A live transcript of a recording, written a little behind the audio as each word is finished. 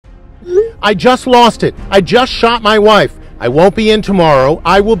I just lost it. I just shot my wife. I won't be in tomorrow.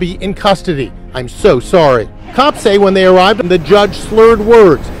 I will be in custody. I'm so sorry. Cops say when they arrived, the judge slurred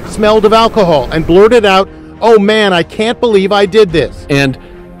words, smelled of alcohol, and blurted out, "Oh man, I can't believe I did this," and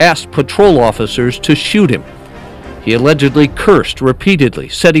asked patrol officers to shoot him. He allegedly cursed repeatedly,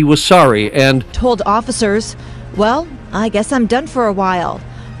 said he was sorry, and told officers, "Well, I guess I'm done for a while.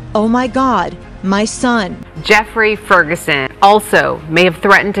 Oh my God, my son." Jeffrey Ferguson also may have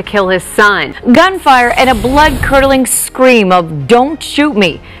threatened to kill his son. Gunfire and a blood-curdling scream of "Don't shoot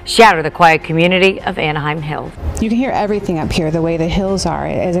me" shattered the quiet community of Anaheim Hills. You can hear everything up here, the way the hills are.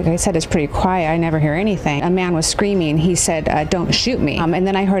 As I said, it's pretty quiet. I never hear anything. A man was screaming. He said, "Don't shoot me." And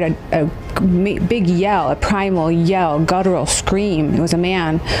then I heard a big yell, a primal yell, guttural scream. It was a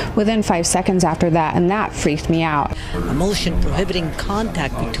man within 5 seconds after that, and that freaked me out. A motion prohibiting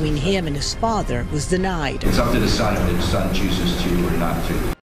contact between him and his father was denied. It's up to the son if the son chooses to or not to.